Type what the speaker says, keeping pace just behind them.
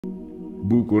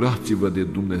Bucurați-vă de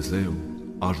Dumnezeu,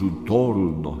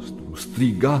 ajutorul nostru,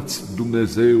 strigați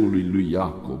Dumnezeului lui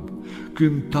Iacob,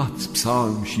 cântați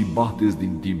psalmi și bateți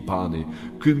din timpane,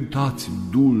 cântați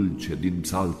dulce din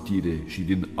psaltire și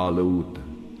din alăută.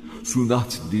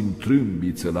 Sunați din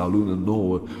trâmbiță la lună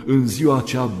nouă, în ziua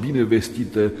cea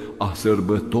binevestită a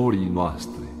sărbătorii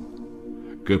noastre.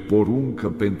 Că poruncă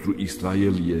pentru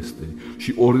Israel este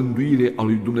și o rânduire a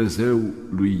lui Dumnezeu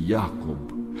lui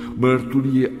Iacob.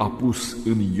 Mărturie a pus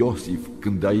în Iosif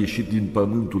când a ieșit din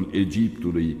pământul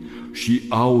Egiptului și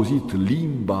a auzit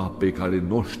limba pe care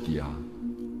n-o știa.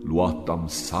 Luat am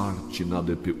sarcina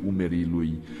de pe umerii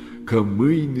lui, că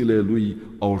mâinile lui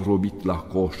au robit la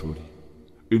coșuri.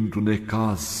 Într-un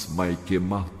necaz m-ai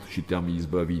chemat și te-am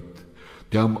izbăvit.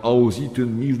 Te-am auzit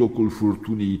în mijlocul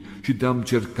furtunii și te-am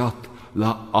cercat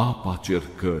la apa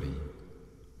cercării.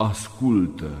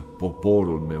 Ascultă,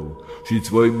 poporul meu, și-ți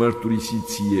voi mărturisi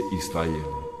ție,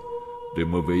 Israel. De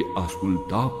mă vei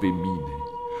asculta pe mine,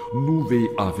 nu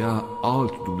vei avea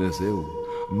alt Dumnezeu,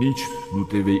 nici nu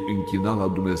te vei închina la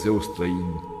Dumnezeu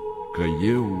străin, că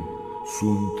eu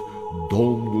sunt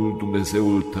Domnul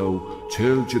Dumnezeul tău,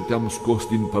 Cel ce te-am scos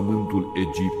din pământul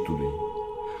Egiptului.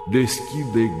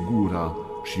 Deschide gura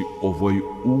și o voi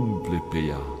umple pe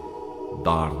ea.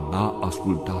 Dar n-a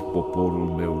ascultat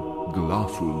poporul meu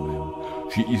glasul meu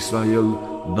și Israel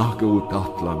n-a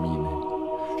căutat la mine.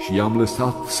 Și i-am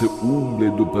lăsat să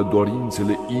umble după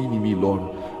dorințele inimilor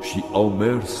și au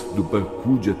mers după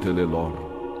cugetele lor.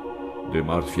 De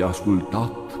m-ar fi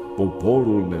ascultat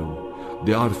poporul meu,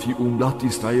 de ar fi umblat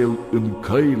Israel în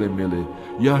căile mele,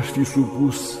 i-aș fi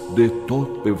supus de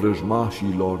tot pe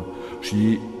vrăjmașii lor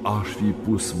și aș fi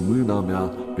pus mâna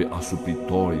mea pe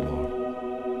asupritorilor.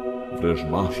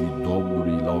 Vrăjmașii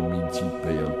Domnului l-au mințit pe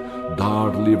el,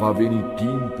 dar le va veni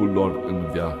timpul lor în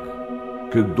veac,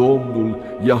 că Domnul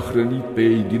i-a hrănit pe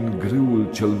ei din grâul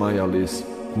cel mai ales,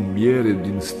 cu miere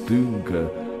din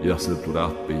stâncă i-a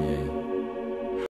săturat pe ei.